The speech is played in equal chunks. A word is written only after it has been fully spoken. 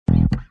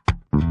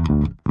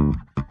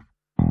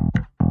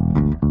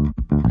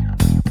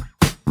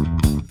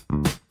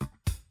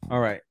All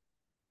right.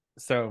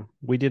 So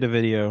we did a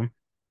video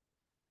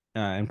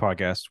and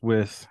podcast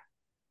with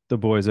the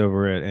boys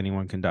over at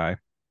Anyone Can Die,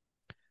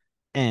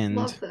 and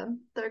Love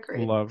them. They're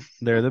great. love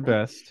they're the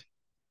best.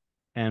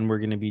 And we're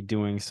going to be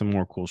doing some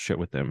more cool shit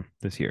with them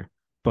this year.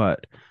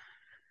 But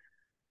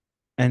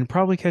and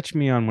probably catch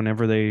me on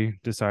whenever they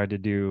decide to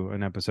do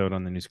an episode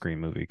on the new Scream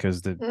movie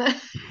because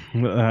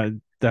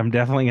I'm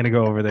definitely going to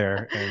go over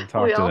there and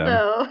talk We to all them.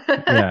 know.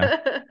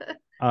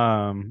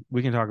 Yeah.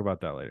 We can talk about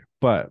that later.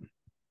 But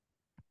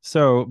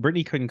so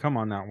Brittany couldn't come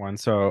on that one,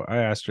 so I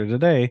asked her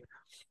today,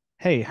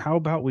 hey, how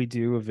about we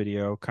do a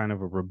video, kind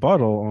of a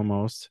rebuttal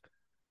almost,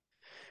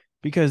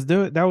 because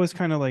that was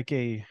kind of like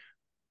a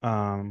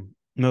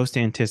most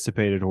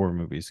anticipated horror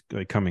movies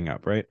like coming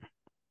up, right?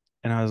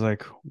 And I was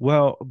like,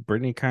 well,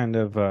 Brittany kind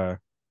of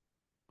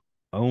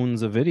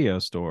owns a video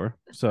store,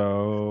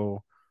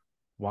 so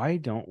why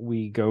don't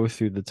we go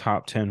through the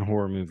top 10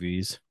 horror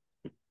movies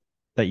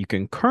that you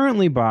can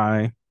currently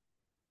buy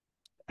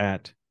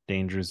at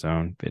Danger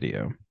Zone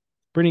Video?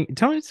 Brittany,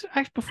 tell me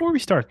before we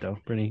start though,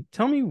 Brittany,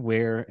 tell me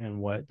where and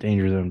what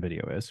Danger Zone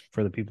Video is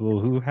for the people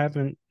who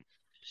haven't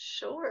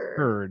Sure.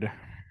 heard.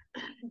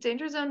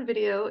 Danger Zone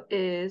Video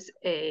is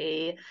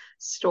a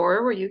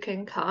store where you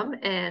can come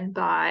and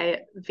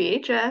buy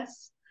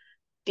VHS,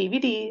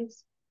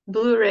 DVDs,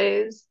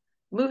 Blu-rays,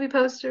 movie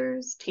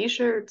posters,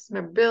 t-shirts,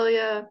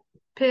 memorabilia,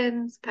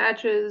 pins,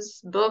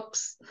 patches,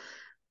 books.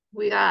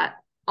 We got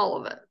all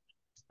of it.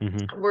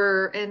 Mm-hmm.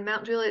 We're in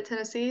Mount Juliet,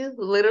 Tennessee,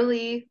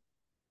 literally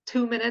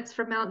 2 minutes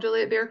from Mount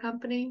Juliet Beer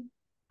Company.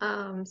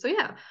 So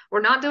yeah,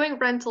 we're not doing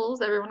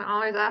rentals. Everyone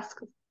always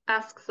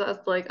asks us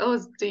like,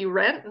 "Oh, do you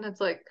rent?" And it's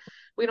like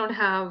we don't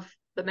have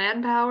the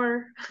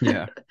manpower,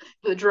 Yeah.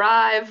 the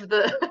drive,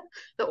 the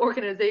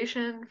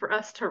organization for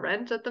us to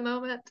rent at the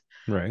moment.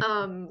 Right.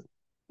 Um,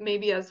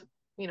 Maybe as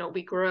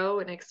we grow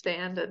and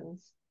expand and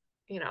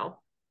you know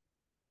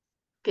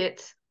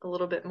get a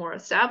little bit more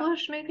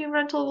established, maybe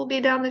rental will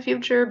be down the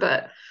future.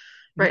 But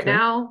right Okay.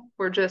 now,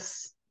 we're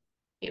just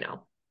you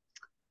know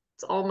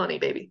it's all money,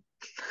 baby.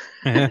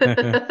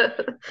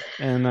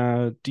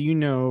 And do you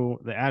know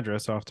the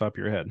address off the top of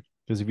your head?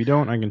 Because if you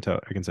don't, I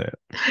can say it.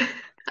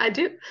 I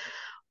do.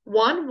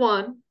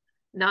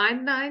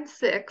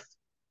 11996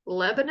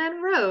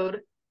 Lebanon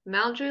Road,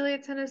 Mount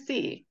Juliet,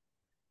 Tennessee.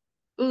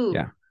 Yeah. Ooh,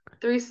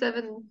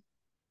 37.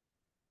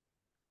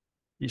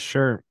 You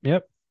sure?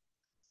 Yep.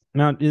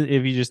 Now,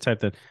 if you just type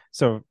that.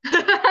 So for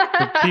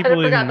I people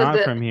who are forgot the not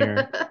from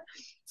here,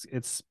 zip.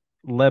 it's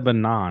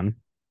Lebanon.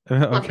 Okay.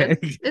 Lebanon.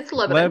 It's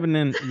Lebanon.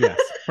 Lebanon, yes,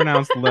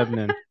 pronounced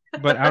Lebanon.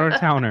 But out of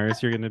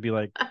towners, you're gonna be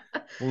like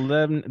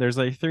Lebanon. There's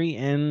like three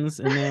N's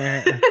in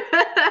there.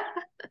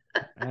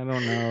 I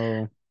don't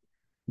know,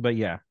 but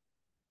yeah,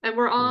 And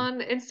we're cool. on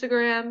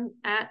Instagram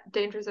at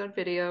Danger Zone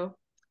Video,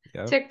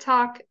 Yep,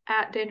 TikTok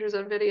at Danger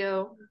Zone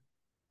Video,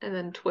 and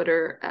then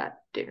Twitter at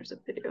Danger Zone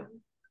Video.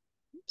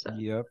 So,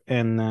 yep.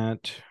 And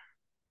that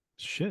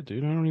shit,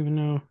 dude. I don't even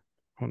know.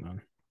 Hold on,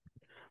 I'm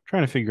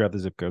trying to figure out the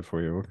zip code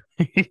for you.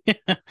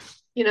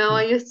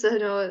 I used to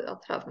know it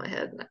off the top of my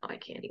head. Now I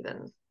can't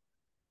even.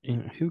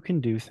 Who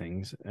can do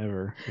things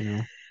ever?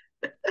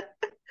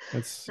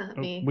 That's Not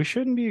me. we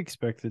shouldn't be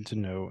expected to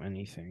know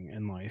anything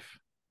in life.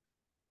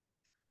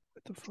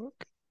 What the fuck?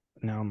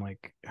 Now I'm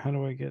like, how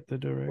do I get the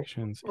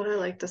directions? What I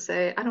like to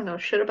say, I don't know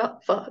shit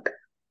about fuck.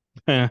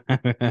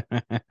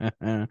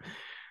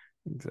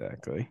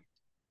 Exactly.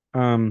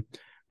 Um,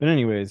 but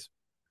anyways,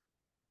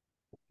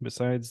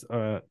 besides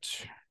God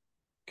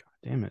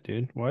damn it,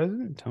 dude. Why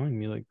isn't it telling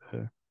me like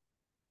the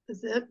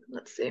Is it?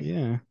 Let's see.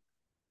 yeah.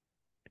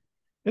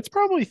 It's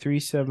probably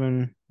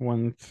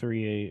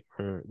 37138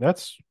 or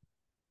that's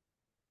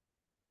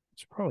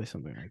it's probably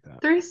something like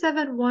that.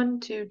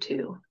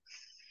 37122.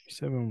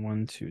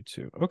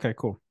 7122. Okay,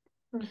 cool.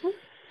 Mm-hmm.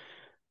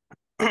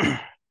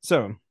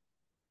 So,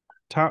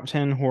 top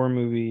 10 horror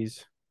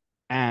movies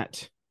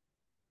at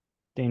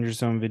Danger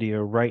Zone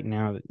Video right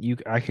now that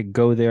I could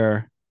go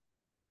there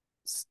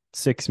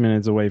 6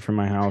 minutes away from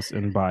my house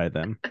and buy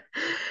them.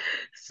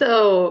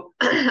 So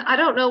I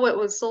don't know what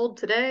was sold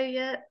today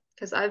yet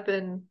because I've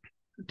been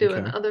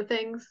doing Okay. other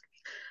things.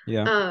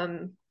 Yeah.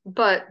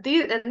 But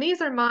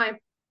these are my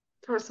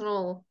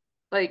personal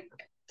like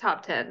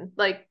top 10.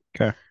 Like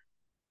Okay.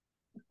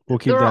 We'll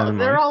keep they're that all in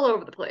they're mind. all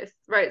over the place,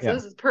 right? So Yeah.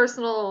 this is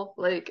personal.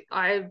 Like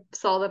I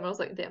saw them, I was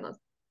like, damn, that's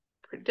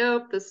pretty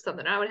dope. This is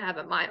something I would have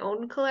in my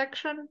own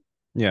collection.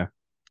 Yeah.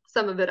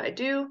 Some of it I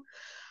do.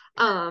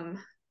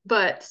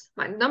 But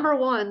my number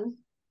one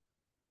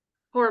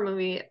horror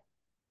movie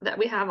that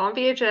we have on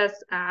VHS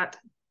at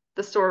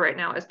the store right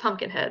now is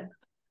Pumpkinhead.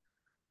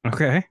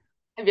 Okay.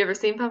 Have you ever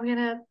seen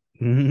Pumpkinhead?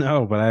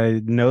 No, but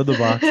I know the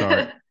box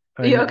art.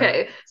 Yeah, I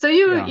okay. So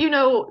you yeah. you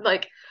know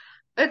like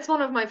it's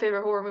one of my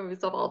favorite horror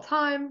movies of all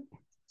time. Okay.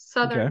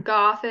 Southern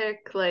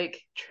Gothic, like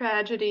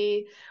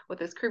tragedy with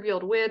this creepy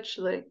old witch,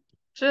 like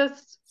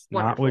just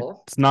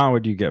wonderful. It's not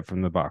what you get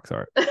from the box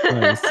art.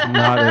 It's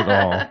not at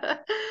all.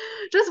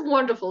 Just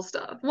wonderful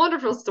stuff.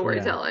 Wonderful Yeah.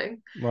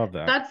 storytelling. Love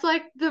that. That's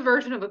like the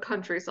version of a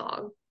country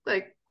song.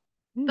 Like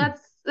Hmm.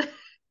 that's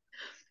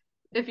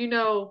If you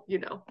know, you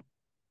know.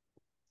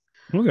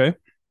 Okay.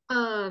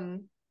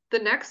 The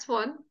next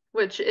one,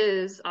 which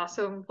is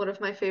also one of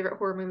my favorite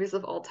horror movies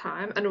of all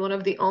time, and one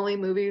of the only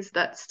movies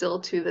that still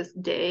to this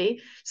day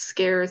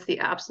scares the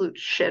absolute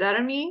shit out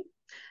of me,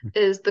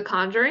 is The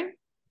Conjuring.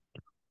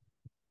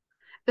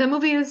 That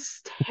movie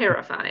is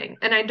terrifying,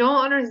 and I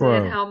don't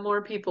understand Bro, how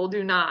more people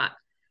do not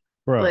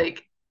bro.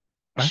 like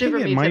I think shiver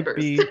me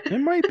timbers. it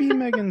might be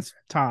Megan's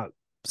top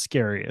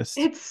scariest.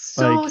 It's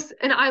so, Like,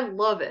 and I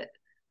love it,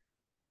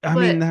 I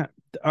mean but that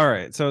all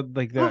right, so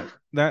like oof,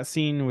 that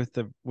scene with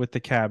the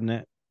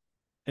cabinet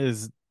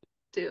is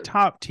dude.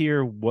 top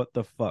tier what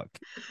the fuck.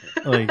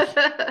 Like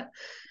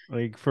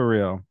like for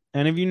real.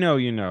 And if you know,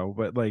 you know,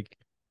 but like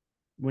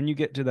when you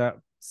get to that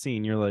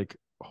scene, you're like,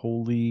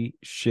 holy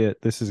shit,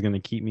 this is gonna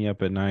keep me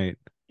up at night.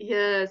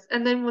 Yes,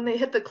 and then when they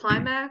hit the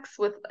climax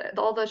with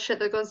all the shit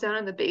that goes down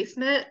in the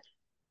basement,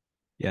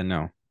 Yeah,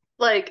 no.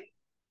 like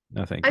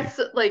No, thank I you. s-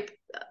 like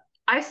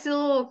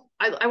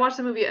I watch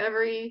the movie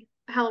every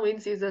Halloween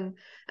season,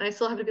 and I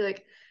still have to be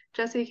like,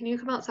 Jesse, can you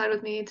come outside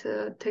with me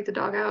to take the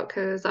dog out?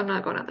 Because I'm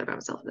not going out there by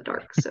myself in the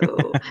dark.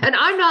 So, and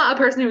I'm not a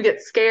person who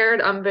gets scared.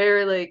 I'm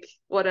very like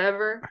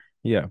whatever.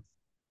 Yeah.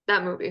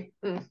 That movie.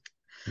 Mm.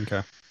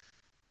 Okay.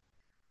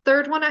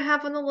 Third one I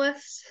have on the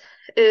list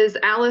is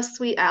Alice,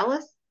 Sweet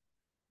Alice,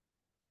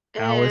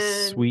 Alice,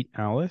 and Sweet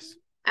Alice.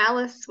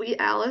 Alice, Sweet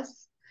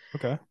Alice.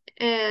 Okay.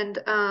 And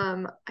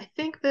I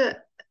think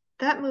that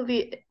that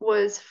movie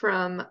was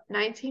from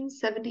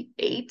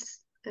 1978,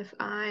 if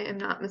I am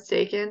not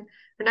mistaken,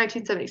 or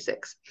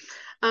 1976.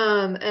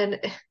 And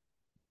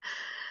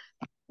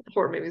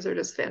horror movies are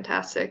just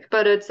fantastic.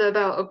 But it's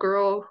about a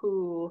girl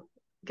who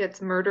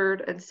gets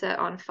murdered and set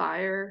on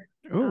fire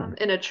Oh,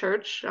 in a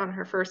church on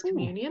her first ooh,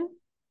 communion.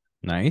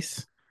 nice.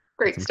 Got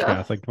Great some stuff.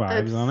 Catholic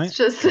vibes on It's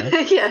it. just,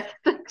 Okay. yeah,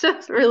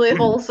 just really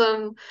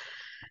wholesome,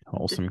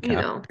 Wholesome you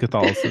know,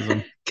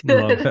 Catholicism.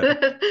 Love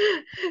it.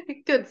 good,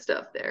 good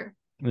stuff there.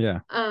 Yeah.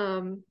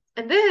 And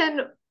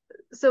then,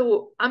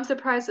 so I'm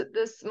surprised that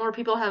this more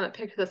people haven't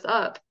picked this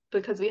up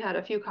because we had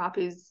a few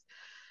copies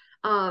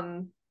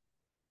um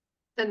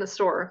in the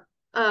store.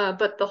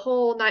 But the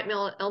whole Nightmare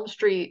on Elm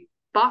Street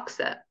box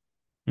set,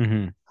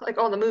 Hmm. like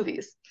all the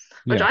movies,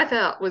 which Yeah, I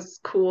thought was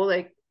cool.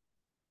 Like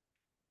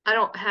I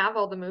don't have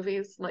all the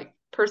movies, like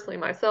personally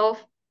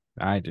myself,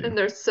 I do. and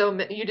there's so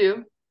many. You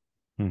do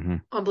Hmm.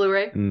 on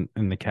Blu-ray? In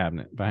the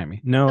cabinet behind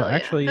me. No, Hell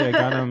actually, I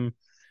got yeah. them.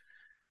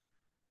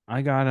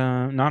 I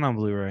got not on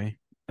Blu-ray.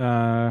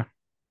 Uh,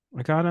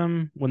 I got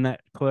them when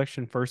that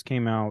collection first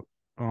came out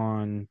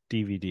on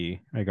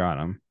DVD. I got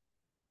them.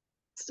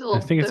 I Still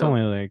think it's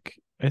only dope. like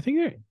I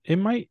think it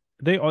might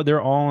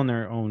they're all on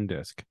their own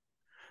disc.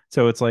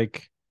 So it's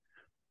like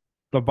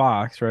the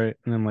box, right?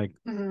 And then like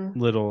Hmm.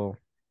 little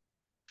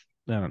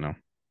I don't know.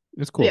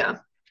 It's cool. Yeah.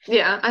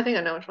 Yeah, I think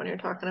I know which one you're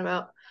talking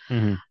about.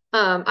 Hmm.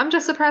 I'm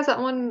just surprised that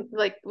one,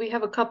 like we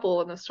have a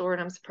couple in the store,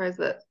 and I'm surprised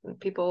that more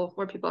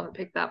people haven't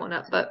picked that one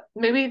up. But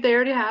maybe they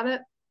already have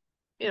it.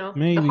 You know, the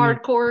Maybe.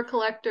 hardcore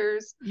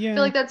collectors. I feel Yeah.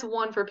 like that's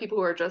one for people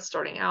who are just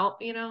starting out,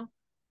 you know?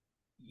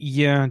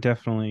 Yeah,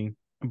 definitely.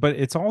 But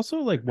it's also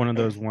like one of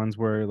those ones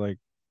where like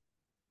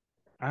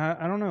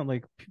I don't know,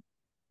 like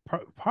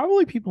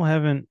probably people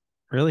haven't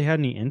really had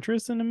any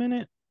interest in a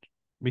minute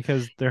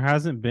because there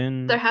hasn't There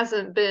been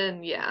hasn't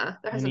been, yeah,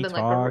 there hasn't any been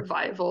like a talk.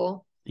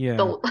 revival. Yeah,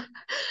 The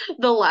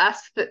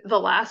the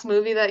last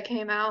movie that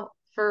came out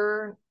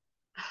for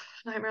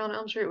Nightmare on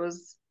Elm Street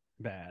was,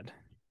 bad.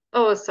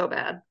 oh, it was so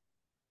bad.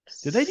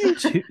 Did they do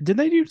two? Did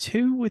they do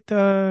two with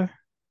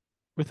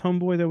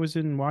Homeboy that was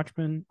in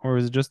Watchmen, or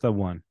was it just the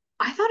one?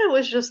 I thought it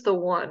was just the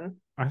one.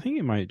 I think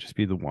it might just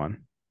be the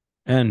one.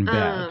 And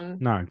bad, Um,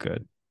 not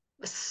good.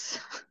 so,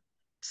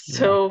 Yeah,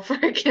 so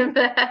freaking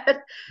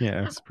bad.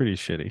 yeah, it's pretty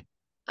shitty.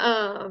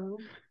 Um,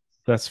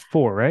 That's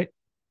four, right?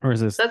 Or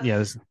is this? Yeah,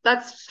 that's this.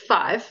 that's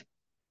five.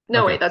 No,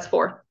 Okay, wait, that's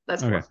four.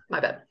 That's okay. four. My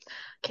bad.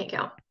 Can't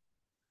count.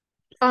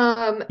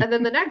 And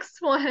then the next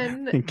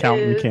one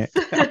Counting is can't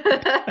count.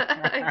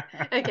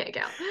 I can't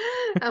count.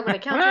 I'm an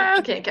accountant.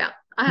 I can't count.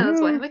 That's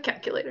why I have a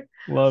calculator.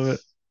 Love it.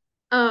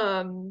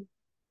 Um,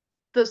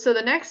 so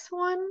the next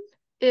one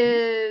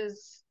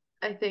is,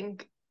 I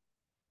think,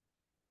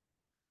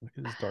 Look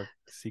at this dark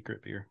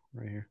secret beer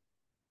right here.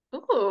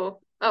 oh,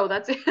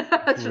 that's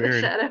that's for the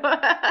Weird. shadow.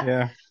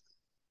 Yeah.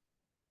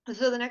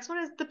 So the next one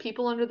is The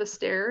People Under the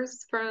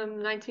Stairs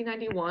from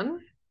 1991.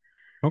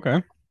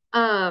 Okay.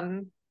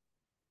 Um,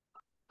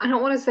 I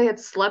don't want to say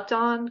it's slept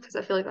on because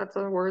I feel like that's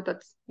a word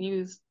that's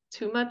used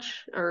too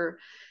much, or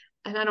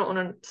and I don't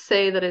want to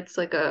say that it's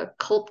like a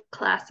cult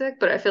classic,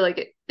 but I feel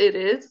like it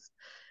is.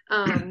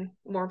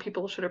 More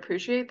people should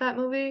appreciate that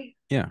movie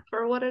Yeah.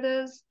 for what it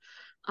is.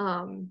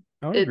 I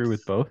would agree with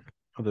It's both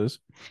of those.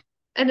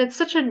 and it's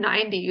such a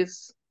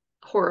 90s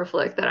horror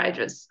flick that I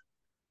just,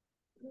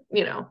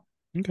 you know,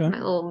 Okay. my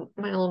little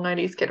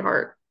 90s kid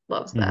heart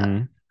loves that.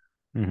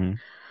 Mm-hmm. Mm-hmm.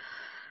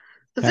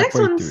 This next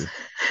Halfway one's through.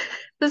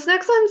 this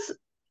next one's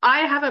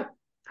I haven't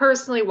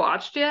personally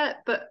watched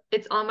yet, but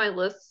it's on my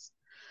list.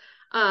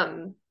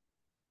 Um,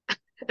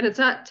 and it's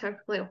not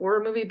technically a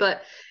horror movie,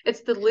 but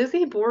it's the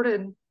Lizzie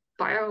Borden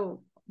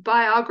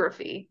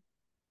biography.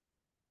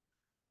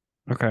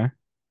 Okay.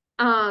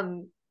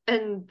 Um,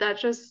 and that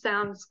just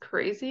sounds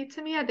crazy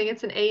to me. I think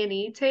it's an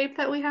A&E tape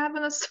that we have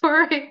in the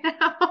store right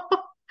now.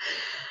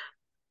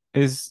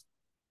 Is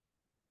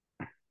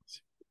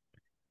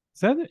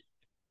that it?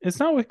 It's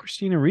not with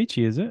Christina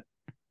Ricci, is it?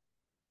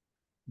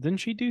 Didn't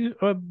she do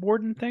a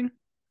Borden thing?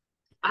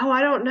 Oh,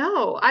 I don't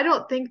know. I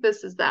don't think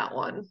this is that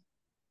one.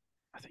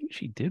 I think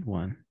she did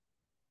one.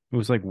 It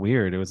was like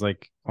weird. It was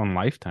like on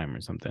Lifetime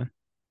or something.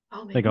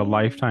 Oh, Like a maybe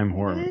Lifetime it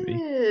horror movie.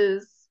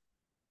 is.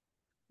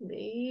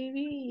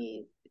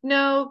 Maybe.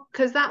 No,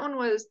 because that one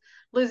was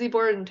Lizzie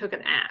Borden took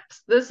an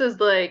axe. This is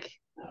like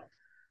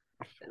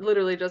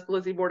literally just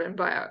Lizzie Borden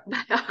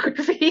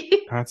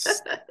biography.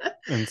 That's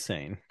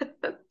insane.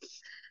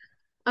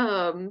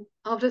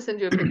 I'll just send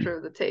you a picture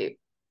of the tape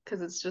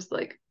because it's just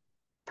like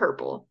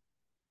purple.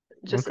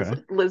 Just as Okay.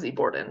 like Lizzie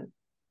Borden,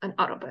 an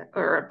autobi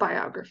or a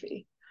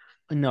biography.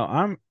 No,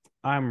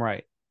 I'm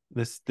right.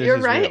 This You're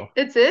is right. real.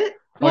 It's it.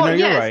 Oh no, Well,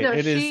 you're yes, right. no,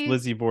 It is she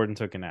Lizzie Borden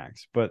took an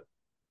axe, but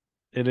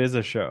it is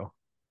a show.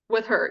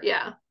 with her,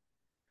 yeah,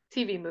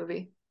 TV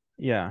movie,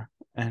 Yeah.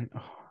 And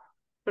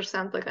which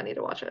sounds like I need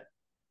to watch it.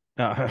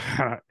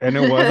 and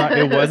it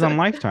was on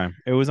Lifetime.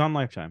 It was on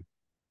Lifetime.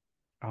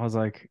 I was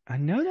like, I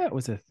know that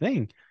was a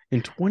thing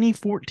in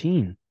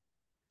 2014.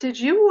 Did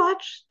you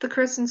watch the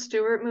Kristen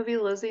Stewart movie,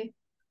 Lizzie?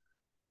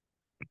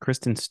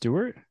 Kristen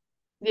Stewart?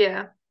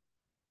 Yeah.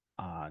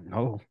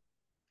 No.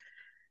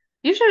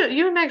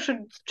 You and Meg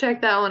should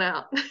check that one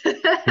out.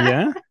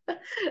 Yeah?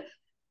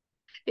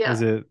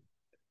 Is Yeah. it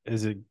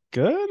is it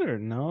good or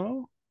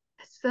no?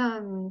 It's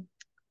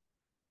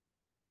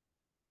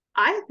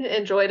I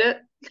enjoyed it.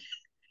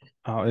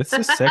 Oh, it's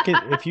the second.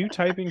 If you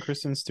type in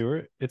Kristen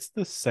Stewart, it's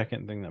the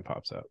second thing that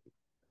pops up.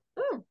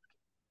 Hmm.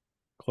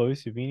 Chloe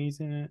Savini's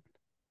in it.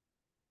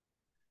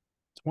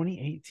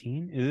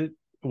 2018? Is it?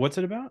 What's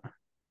it about?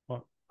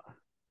 Well,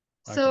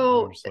 I'm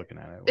So just looking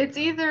at it. it's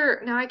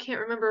either now I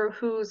can't remember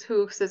who's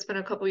who because it's been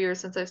a couple years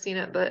since I've seen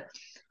it, but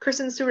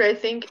Kristen Stewart I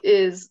think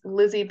is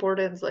Lizzie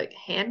Borden's like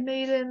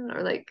handmaiden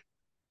or like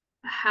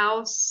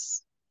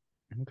house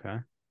Okay.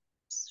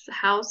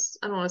 house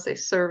I don't want to say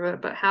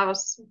servant, but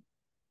housekeeper,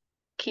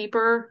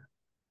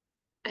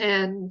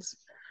 and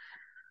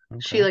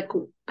she Okay. like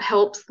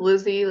helps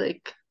Lizzie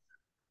like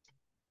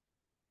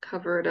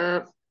cover it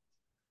up.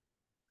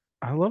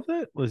 I love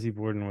that Lizzie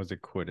Borden was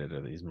acquitted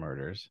of these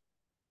murders.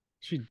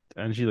 She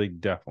like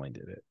definitely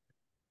did it.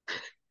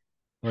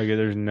 Like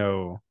there's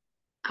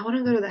I want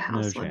to go to the no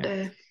house one chance,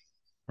 day.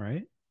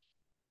 right? It'd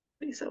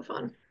be so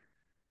fun.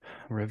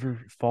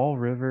 Fall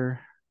River,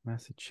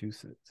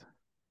 Massachusetts.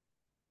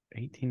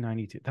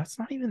 1892. That's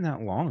not even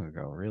that long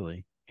ago,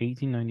 really.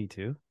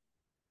 1892.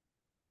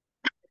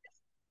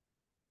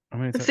 I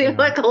mean, It seemed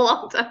like a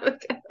long time ago.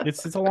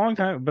 it's a long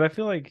time, but I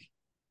feel like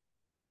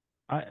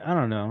I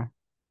don't know.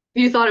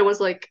 You thought it was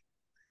like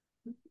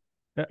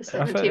the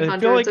I feel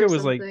 1700s like or it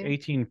was like something.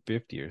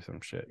 1850 or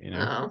some shit,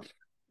 Oh,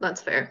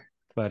 that's fair.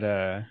 But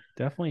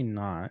definitely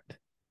not.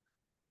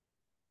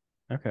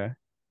 Okay.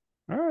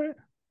 All right.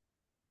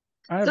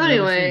 I So have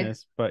never seen anyway,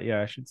 this, but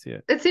yeah, I should see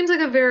it. it seems like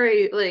a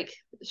very like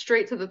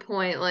straight to the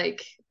point,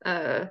 like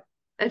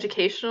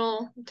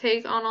educational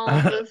take on all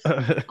of this,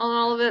 on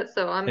all of it.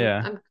 So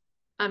Yeah.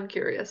 I'm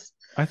curious.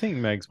 I think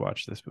Meg's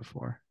watched this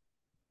before.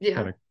 She's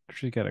got Yeah. a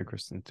she's got a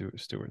Kristen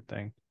Stewart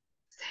thing.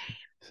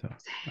 So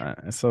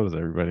Same, so does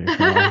everybody.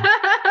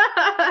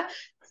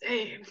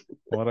 same.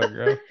 What a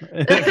girl.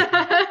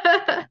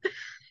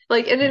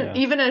 Like, and then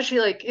Yeah. even as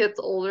she like gets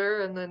older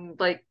and then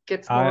like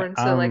gets more I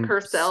into like I'm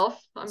herself,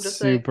 I'm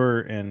just like,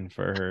 super in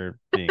for her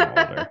being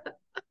older.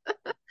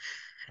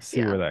 See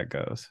yeah, where that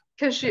goes.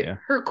 because But she yeah.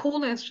 her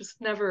coolness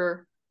just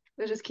never,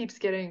 it just keeps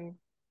getting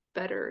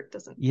better. It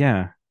doesn't.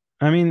 Yeah.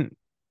 I mean,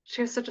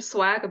 She has such a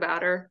swag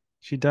about her,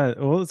 she does.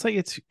 Well, it's like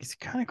it's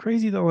kind of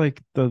crazy though.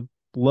 Like the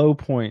low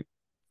point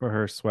for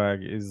her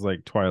swag is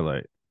like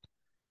Twilight.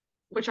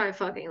 which I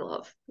fucking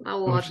love. I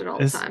will watch Which it all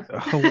the is time.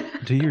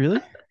 do you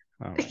really?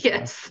 Oh my god.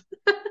 Yes.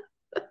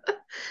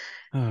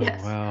 Oh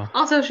Yes. wow.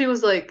 Also, she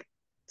was like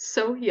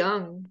so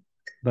young.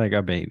 Like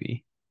a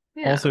baby.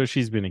 Yeah. Also,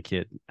 she's been a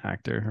kid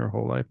actor her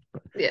whole life.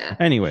 But Yeah.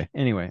 anyway.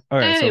 All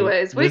right. So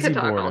Anyways, we could Lizzie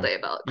talk all Borden. day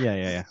about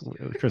Yeah.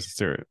 Kristen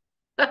Stewart.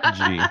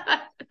 G.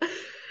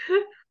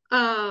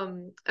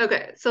 it.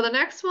 Okay, so the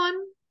next one,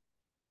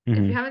 if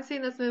you Hmm. haven't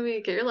seen this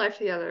movie, get your life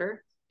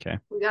together. Okay.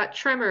 We got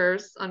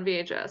Tremors on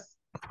VHS.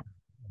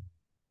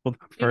 Well, the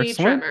You need first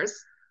one.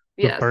 Tremors.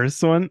 The Yes.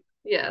 first one.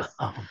 Yes.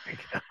 Oh my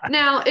god.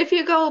 Now, if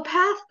you go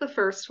past the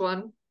first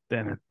one,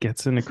 Then it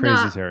gets into it's crazy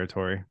not,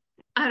 territory.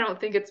 I don't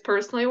think it's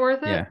personally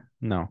worth it. Yeah.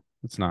 No,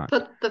 it's not.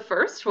 But the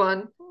first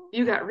one,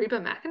 you got Reba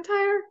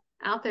McEntire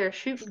out there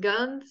shooting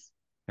guns,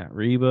 Got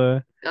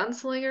Reba.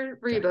 gunslinger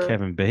Got Reba,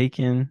 Kevin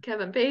Bacon.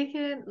 Kevin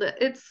Bacon.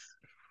 It's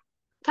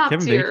top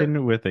Kevin tier.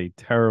 Bacon with a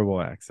terrible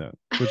accent,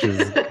 which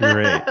is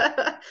great.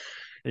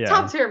 Yeah.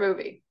 Top tier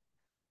movie.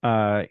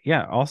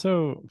 Yeah.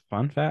 Also,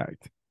 fun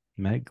fact: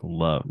 Meg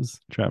loves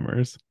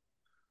Tremors.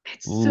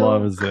 It's so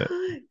Loves it.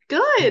 good.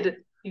 Good.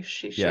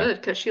 She Yeah. should,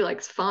 because she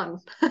likes fun.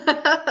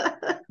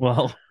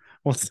 Well,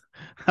 well,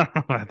 I don't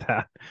know about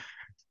that,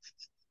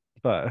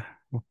 but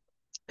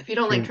If you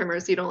don't I like mean,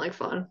 trimmers, you don't like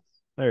fun.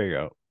 there you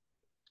go.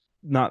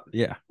 Not,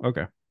 yeah,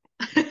 okay.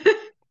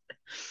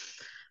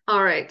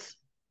 All right.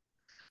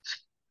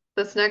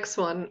 This next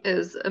one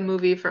is a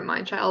movie from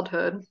my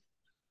childhood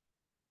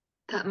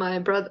that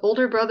my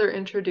older brother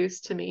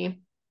introduced to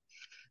me.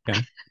 Okay.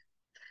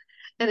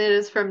 And it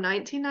is from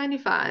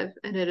 1995,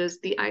 and it is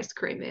The Ice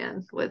Cream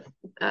Man with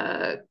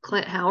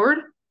Clint Howard.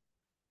 Have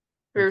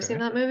you ever seen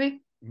Okay. that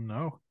movie?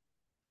 No.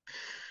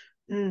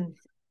 Mm.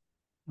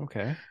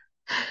 Okay.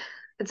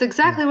 It's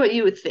exactly what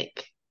you would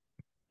think.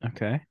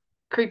 Okay.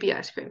 Creepy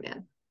Ice Cream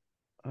Man.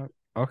 Uh,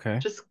 okay.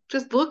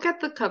 Just look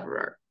at the cover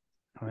art.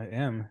 I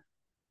am.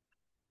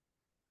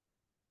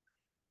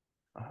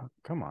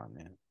 Come on,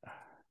 man.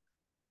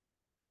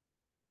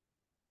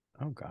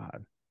 Oh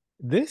God.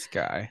 This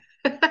guy.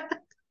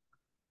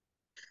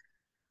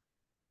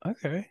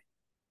 Okay.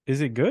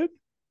 Is it good?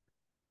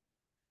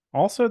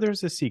 Also,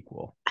 there's a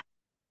sequel.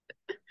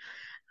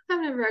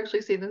 I've never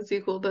actually seen the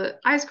sequel, but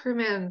Ice Cream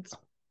Man's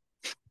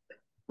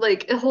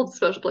like it holds a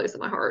special place in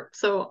my heart.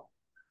 So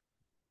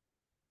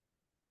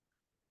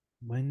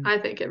When I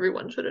think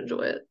everyone should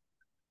enjoy it.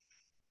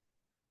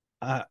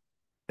 uh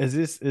is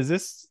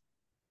this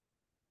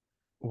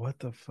what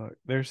the fuck?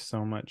 There's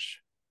so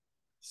much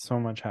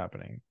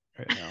happening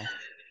right now.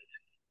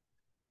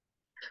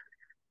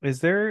 Is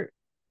there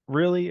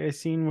really a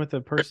scene with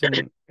a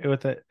person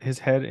with his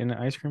head in an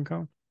ice cream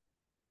cone?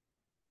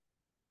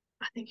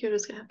 I think you're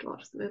just gonna have to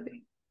watch the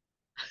movie.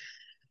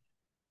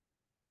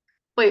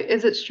 Wait,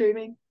 is it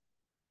streaming?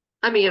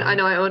 I mean, I Uh,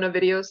 know I own a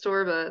video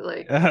store, but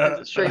like, is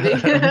it streaming?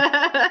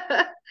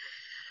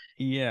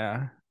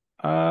 yeah.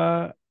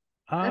 It's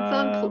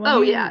on, Let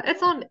oh me. yeah,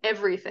 it's on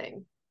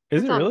everything.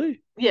 Is It's it on,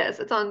 really? yes,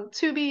 it's on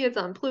Tubi, it's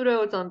on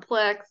Pluto, it's on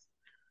Plex.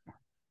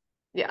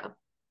 Yeah.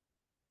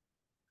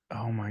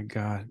 Oh my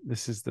God,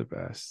 this is the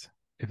best.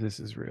 If this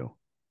is real,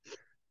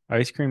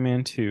 Ice Cream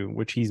Man 2,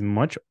 which he's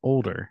much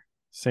older,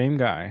 same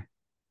guy.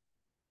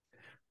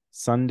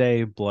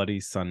 Sunday, Bloody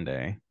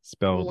Sunday,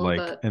 spelled Love like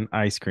it. an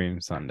ice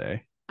cream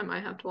sundae. I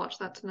might have to watch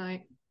that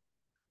tonight.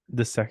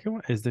 The second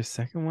one, is there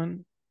second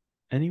one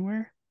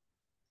anywhere?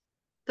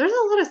 There's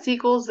a lot of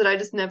sequels that I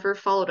just never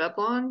followed up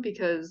on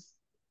because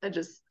I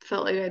just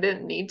felt like I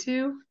didn't need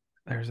to.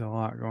 There's a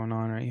lot going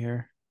on right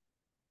here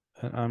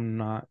that I'm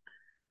not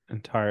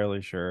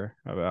entirely sure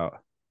about.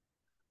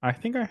 I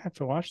think I have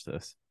to watch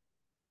this.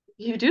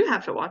 You do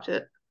have to watch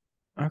it.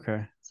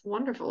 Okay. It's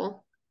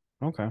wonderful.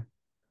 Okay.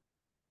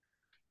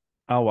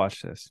 I'll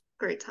watch this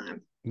Great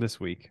time. this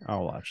week.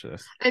 I'll watch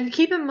this. And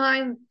keep in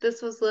mind,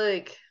 this was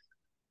like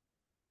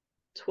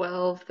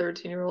 12,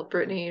 13-year-old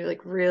Brittany,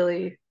 like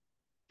really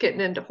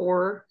getting into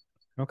horror.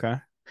 Okay.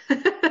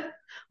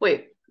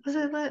 Wait, was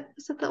I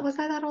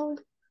that old?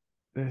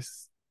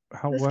 This,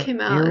 how, This what came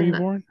year out were you in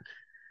born?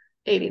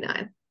 89.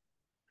 Yeah,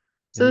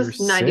 So you this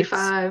were is six.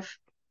 95.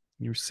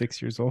 You were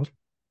 6 years old.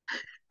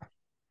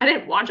 I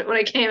didn't watch it when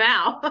it came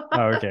out.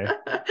 Oh, okay.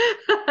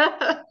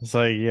 It's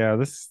like, yeah,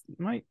 this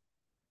might.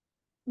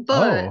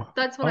 But Oh,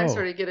 that's when I oh,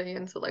 started getting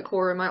into like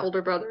horror. My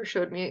older brother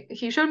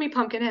he showed me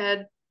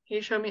Pumpkinhead, he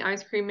showed me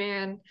Ice Cream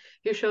Man,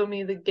 he showed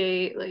me The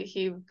Gate. Like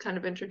he kind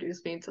of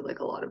introduced me to like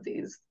a lot of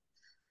these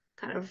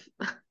kind of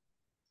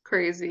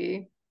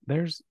crazy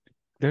there's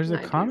there's a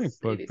 90s, comic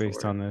book 80s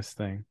based horror. on this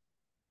thing.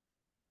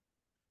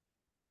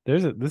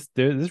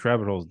 This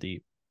rabbit hole's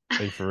deep,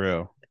 like for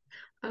real.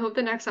 I hope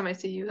the next time I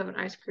see you, you have an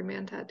Ice Cream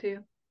Man tattoo.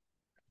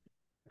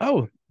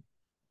 Oh,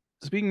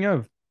 speaking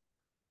of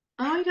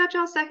Oh, you got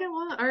y'all second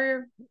one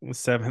or the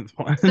seventh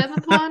one,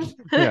 seventh one?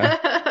 yeah.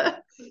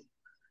 Hell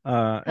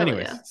yeah.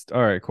 Anyways,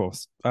 all right, cool.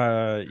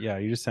 Yeah,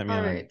 you just sent me All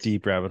on a right.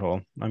 deep rabbit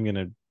hole. I'm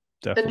gonna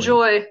definitely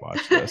Enjoy.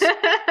 watch this.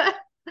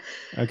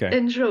 Okay,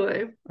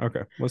 Enjoy.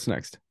 okay. What's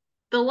next?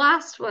 The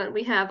last one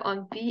we have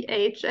on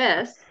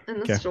VHS in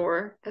the Okay,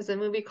 store is a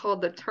movie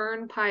called The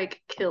Turnpike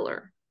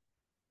Killer.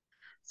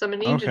 So I'm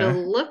gonna need you to okay,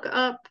 look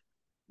up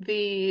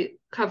the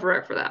cover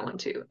art for that one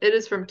too. It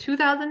is from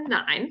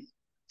 2009,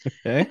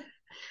 okay.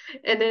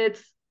 and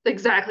it's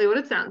exactly what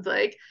it sounds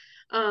like.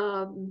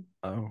 Um,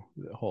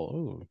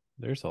 Oh,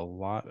 there's a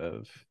lot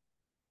of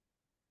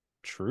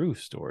true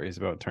stories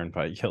about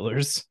turnpike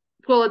killers.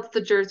 well, it's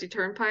the Jersey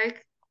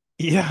Turnpike.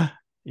 Yeah,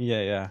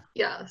 yeah, yeah.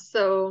 Yeah,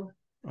 so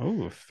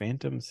Oh,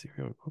 Phantom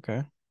serial.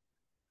 Okay.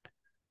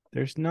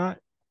 There's not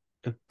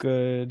a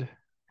good.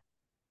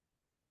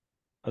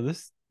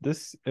 This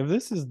if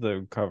this is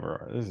the cover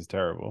art, this is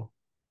terrible.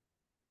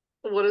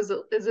 what is it?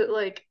 Is it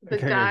like the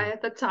guy Okay.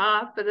 at the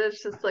top, but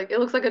it's just like it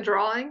looks like a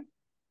drawing?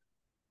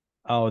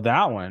 Oh,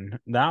 that one.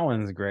 That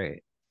one's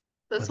great.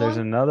 This But there's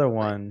one? another Wait,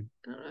 one,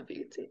 I don't know if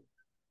you can see.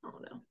 Oh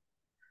no.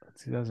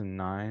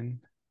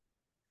 2009.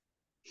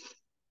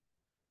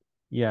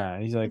 Yeah,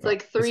 he's like It's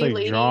like it's three like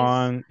ladies.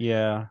 drawn.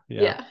 Yeah,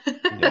 yeah,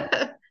 Yeah.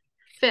 yeah.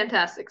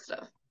 Fantastic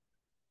stuff.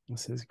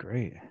 This is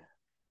great.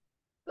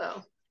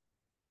 So,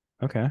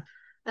 Okay.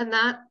 and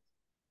that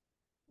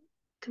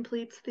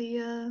completes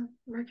the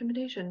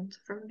recommendations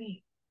from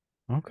me.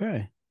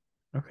 Okay.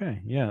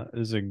 Okay. Yeah,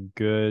 is a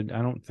good.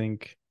 I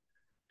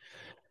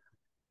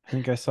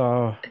think I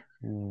saw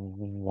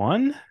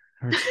one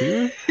or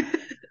two.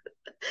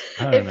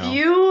 I don't If know.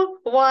 you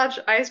watch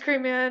Ice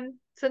Cream Man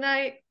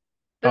tonight,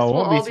 Oh, this it will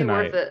won't be all be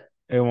worth tonight. it.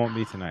 It won't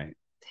be tonight.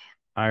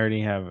 I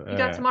already have You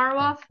got tomorrow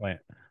off? plan.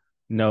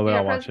 No, but You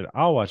I'll got watch present? it.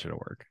 I'll watch it at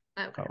work.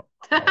 Okay. I'll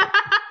watch it.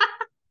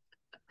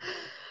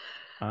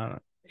 Uh,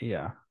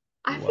 yeah.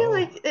 I feel Whoa.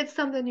 like it's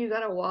something you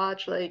gotta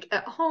watch like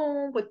at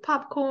home with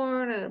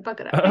popcorn and a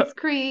bucket of ice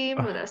cream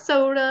and a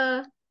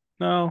soda.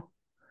 No,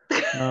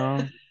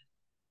 no,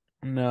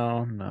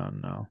 no, no,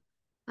 no.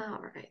 All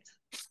right.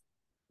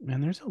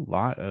 Man, there's a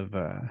lot of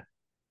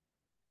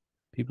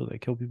people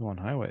that kill people on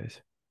highways.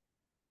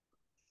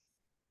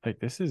 Like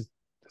this is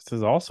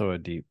also a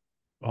deep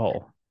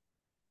hole.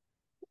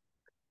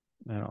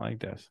 I don't like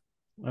this.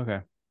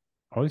 Okay.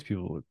 All these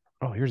people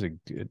oh, here's a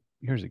good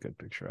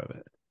picture of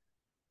it.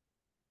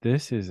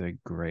 This is a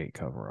great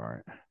cover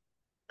art.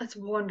 That's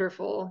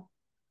wonderful.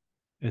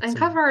 It's And a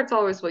cover art's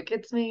always what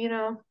gets me, you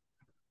know?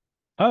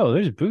 oh,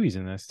 there's boobies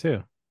in this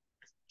too.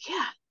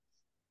 Yeah.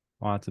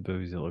 Lots of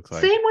boobies, it looks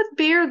Same like. with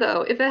beer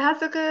though. If it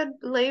has a good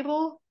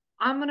label,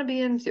 I'm gonna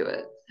be into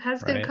it.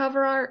 Has good Right?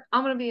 cover art,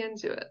 I'm gonna be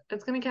into it.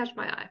 It's gonna catch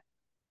my eye.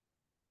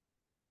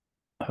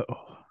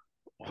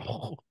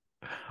 Oh.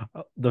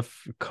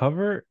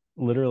 Cover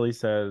literally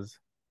says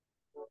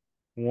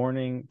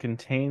warning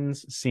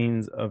contains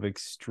scenes of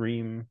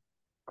extreme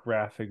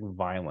graphic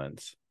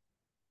violence.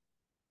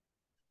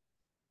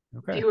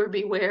 Okay. Viewer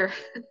beware.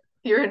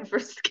 You're in for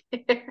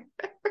scare.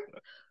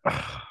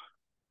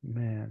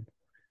 Man.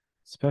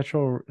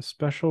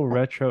 Special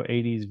retro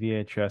 80s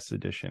VHS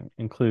edition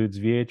includes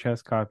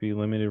VHS copy,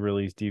 limited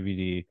release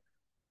DVD.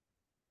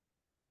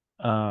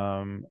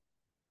 Um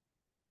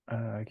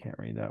I can't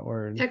read that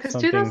word. Yeah, because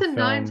Something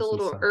 2009 is a films and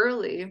little stuff.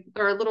 early,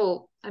 or a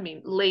little, I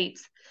mean, late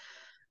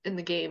in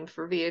the game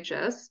for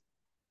VHS.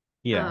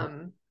 Yeah.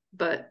 Um,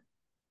 but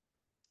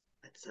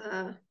it's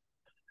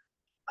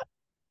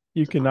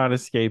You it's fun. cannot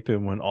escape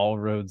him when all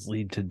roads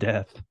lead to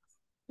death.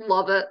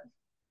 Love it.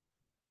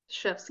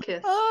 Chef's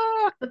kiss.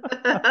 Ah!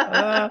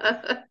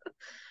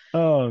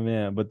 Oh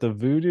man, but the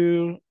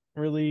Voodoo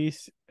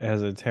release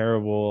has a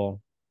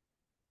terrible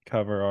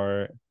cover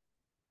art.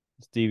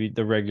 It's DVD,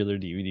 the regular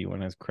DVD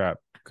one has crap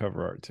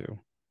cover art too.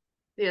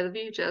 Yeah, the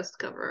VHS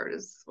cover art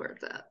is where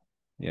it's at.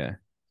 Yeah,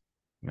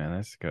 man,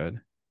 that's good.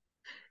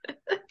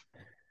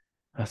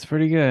 That's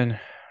pretty good.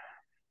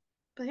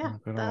 But yeah,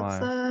 Not gonna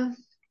that's lie.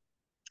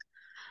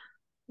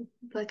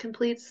 that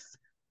completes.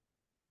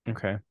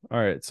 Okay, all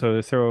right. So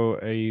to throw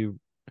a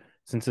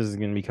since this is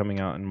gonna be coming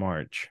out in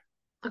March.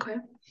 Okay.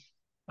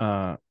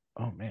 Uh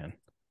oh man.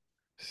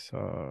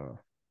 So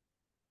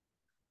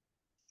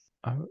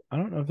I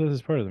don't know if this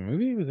is part of the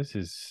movie, but this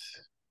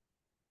is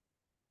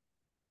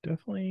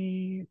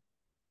definitely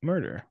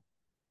murder.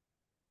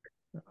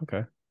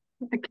 Okay.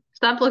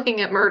 Stop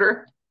looking at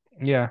murder.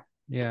 Yeah,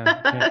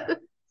 yeah. Can't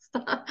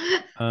Stop.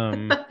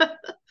 um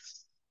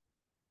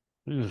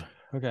ugh,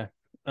 okay.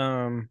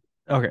 Um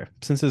okay,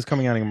 since it's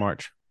coming out in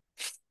March,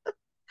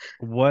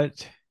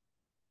 what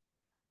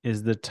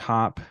is the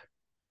top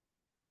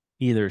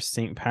either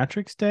St.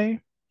 Patrick's Day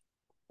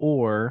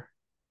or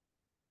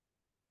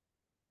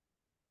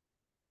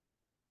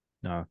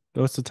no,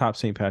 what's the top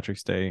St.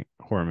 Patrick's Day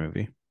horror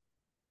movie?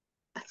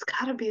 That's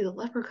gotta be the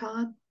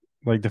Leprechaun.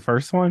 Like the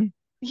first one?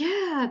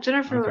 Yeah,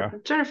 Okay.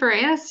 Jennifer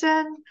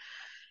Aniston.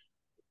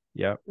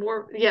 Yep.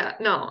 More, yeah,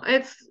 no,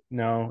 it's.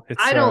 No,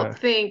 it's I don't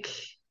think.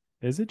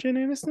 is it Jen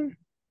Aniston? Or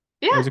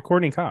Yeah, is it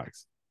Courtney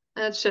Cox?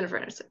 that's Jennifer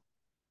Aniston.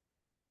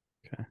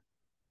 Okay.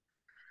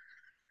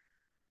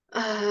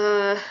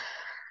 Uh,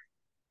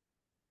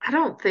 I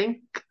don't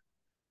think.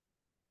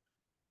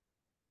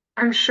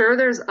 I'm sure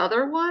there's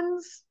other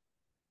ones.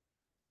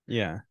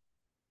 Yeah.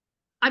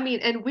 I mean,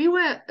 and we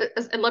went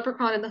and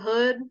Leprechaun in the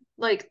Hood,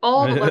 like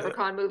all the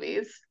Leprechaun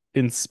movies,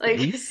 In like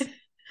space?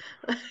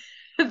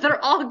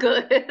 they're all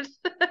good.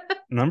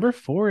 Number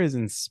 4 is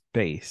in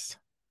space.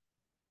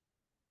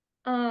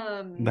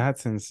 Um,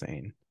 That's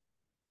insane.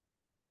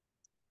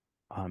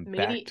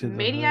 Back to the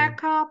Maniac Hood.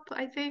 Cop,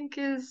 I think,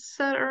 is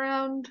set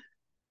around.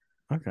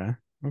 Okay.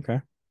 Okay.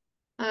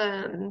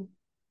 Um,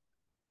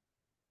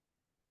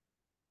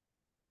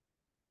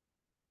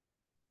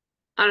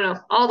 I don't know,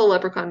 all the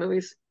Leprechaun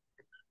movies.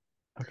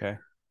 Okay.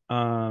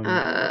 Um,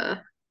 Uh,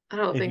 I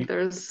don't if think you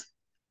there's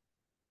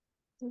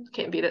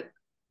can't beat it.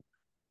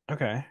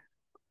 okay.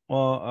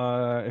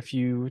 Well, if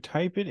you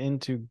type it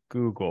into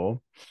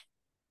Google,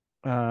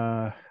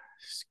 oh,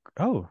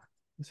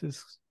 this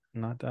is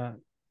not that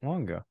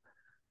long ago.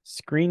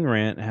 Screen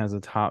Rant has a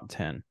top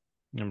 10.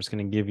 I'm just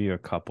going to give you a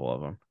couple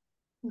of them.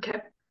 Okay,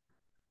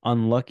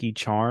 Unlucky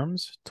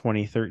Charms,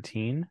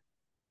 2013.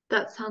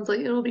 that sounds like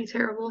it'll be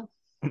terrible.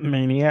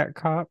 Maniac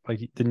Cop, like,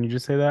 didn't you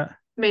just say that?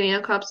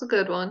 Maniac Cop's a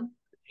good one.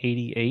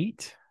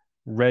 88.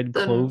 Red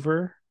Then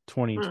Clover, I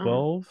don't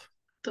 2012.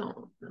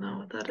 don't know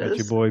what that Got your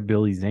is. boy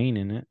Billy Zane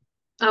in it.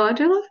 Oh, I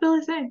do love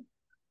Billy Zane.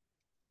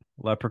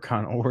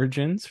 Leprechaun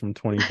Origins from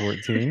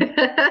 2014.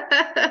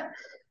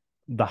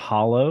 The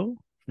Hollow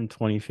from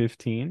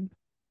 2015.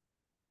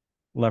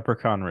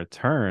 Leprechaun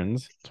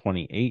Returns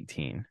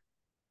 2018.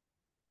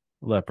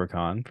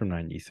 Leprechaun from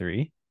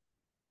 93.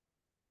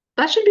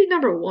 That should be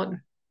number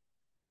one.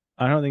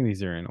 I don't think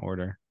these are in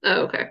order.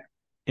 Oh, okay.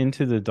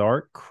 Into the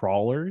Dark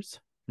Crawlers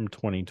from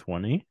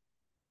 2020.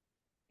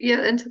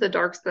 Yeah, Into the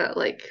Dark's that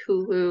like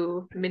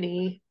Hulu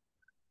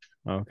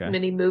Okay.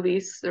 mini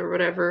movies or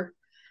whatever.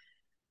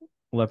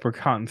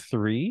 Leprechaun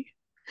 3,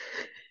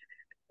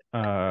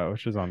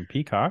 which is on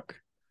Peacock.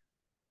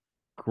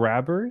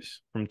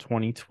 Grabbers from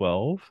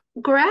 2012.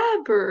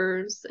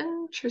 Grabbers.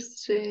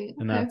 Interesting.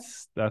 And Okay.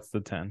 that's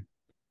the 10.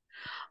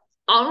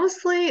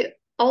 Honestly,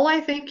 all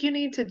I think you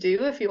need to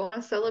do if you want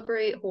to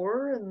celebrate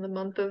horror in the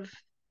month of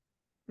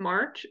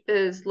March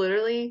is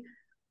literally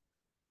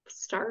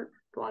start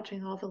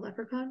watching all the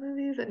Leprechaun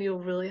movies and you'll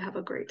really have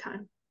a great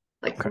time.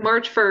 Like Okay.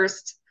 March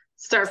 1st,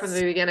 start from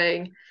the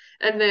beginning.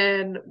 And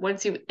then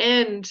once you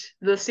end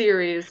the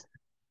series,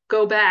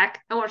 go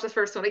back and watch the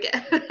first one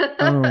again.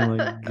 Oh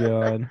my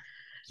God.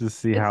 Just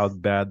see how It's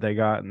bad they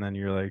got, and then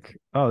you're like,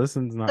 oh, this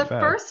one's the not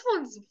bad. first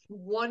one's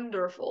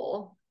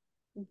wonderful.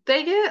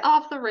 They get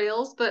off the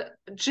rails, but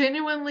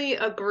genuinely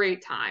a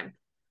great time.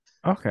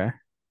 Okay.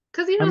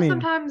 Because I mean,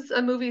 sometimes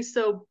a movie's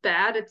so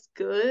bad it's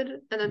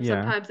good, and then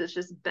yeah, sometimes it's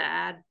just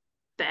bad,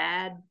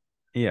 bad,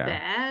 yeah,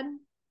 bad.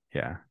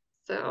 yeah.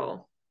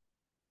 So,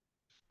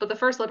 but the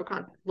first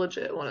Leprechaun,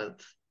 legit one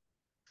of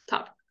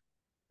top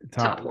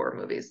Top. top horror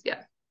movies.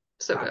 Yeah,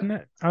 so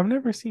good. I've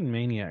never seen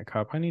Maniac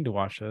Cop. I need to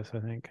watch this, I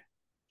think.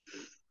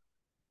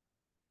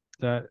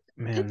 That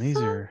man, these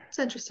are It's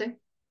interesting.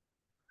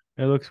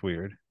 it looks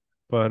weird.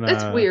 But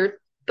It's weird,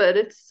 but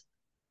it's.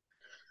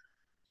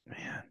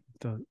 man,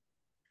 the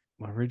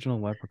original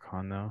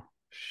Leprechaun though.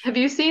 Have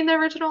you seen the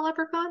original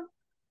Leprechaun?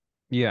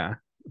 Yeah,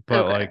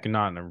 but Okay, like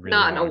not in a really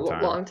not in a long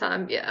time. long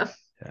time. Yeah.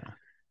 Yeah.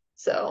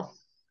 So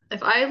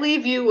if I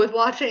leave you with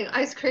watching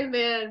Ice Cream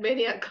Man,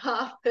 Maniac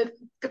Cop, and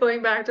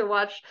going back to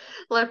watch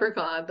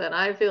Leprechaun, then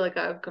I feel like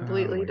I've Oh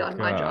completely my done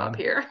my job God.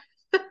 here.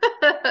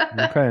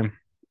 Okay.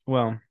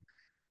 Well,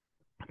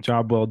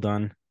 job well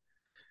done.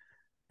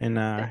 And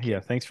Thank you. yeah,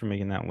 thanks for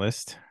making that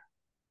list.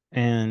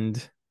 And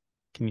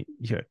you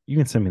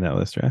can send me that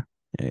list, right?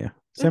 Yeah, yeah.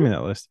 Send me Mhm.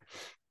 that list.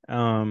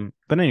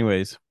 But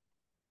anyways,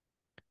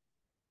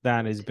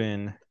 that has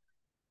been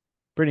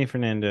Brittany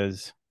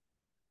Fernandez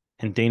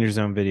and Danger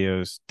Zone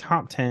videos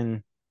top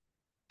 10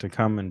 to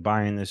come and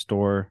buy in this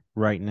store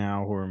right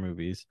now, horror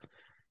movies.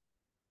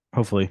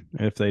 Hopefully,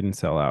 if they didn't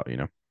sell out,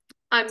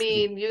 I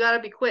mean, you gotta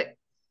be quick.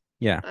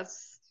 Yeah.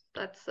 That's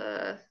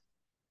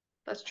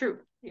true.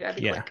 You gotta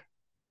be Yeah. quick.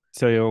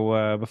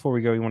 So before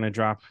we go, you want to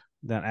drop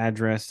that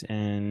address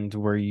and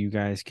where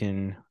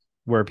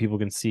people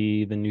can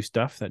see the new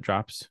stuff that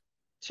drops.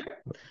 Sure.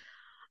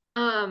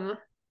 Um,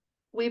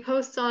 we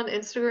post on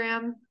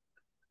Instagram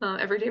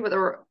every day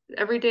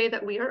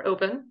that we are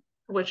open,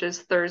 which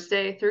is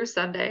Thursday through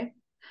Sunday,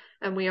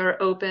 and we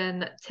are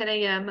open 10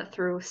 a.m.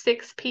 through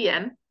 6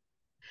 p.m.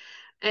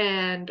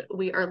 And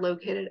we are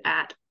located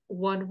at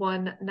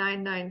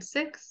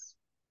 11996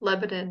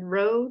 Lebanon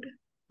Road,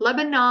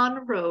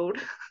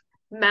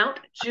 Mount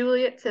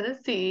Juliet,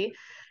 Tennessee,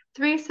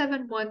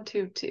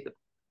 37122.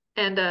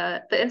 And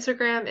the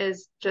Instagram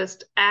is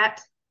just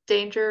at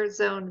Danger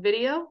Zone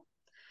Video.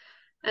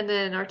 And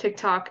then our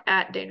TikTok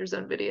at Danger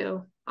Zone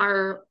Video.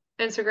 Our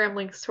Instagram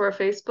links to our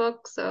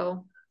Facebook.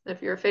 So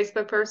if you're a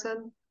Facebook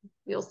person,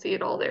 you'll see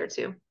it all there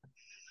too.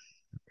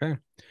 Okay.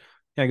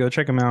 Yeah, go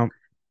check them out.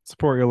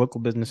 Support your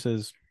local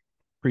businesses.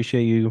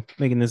 Appreciate you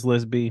making this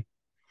list be.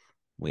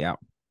 We out.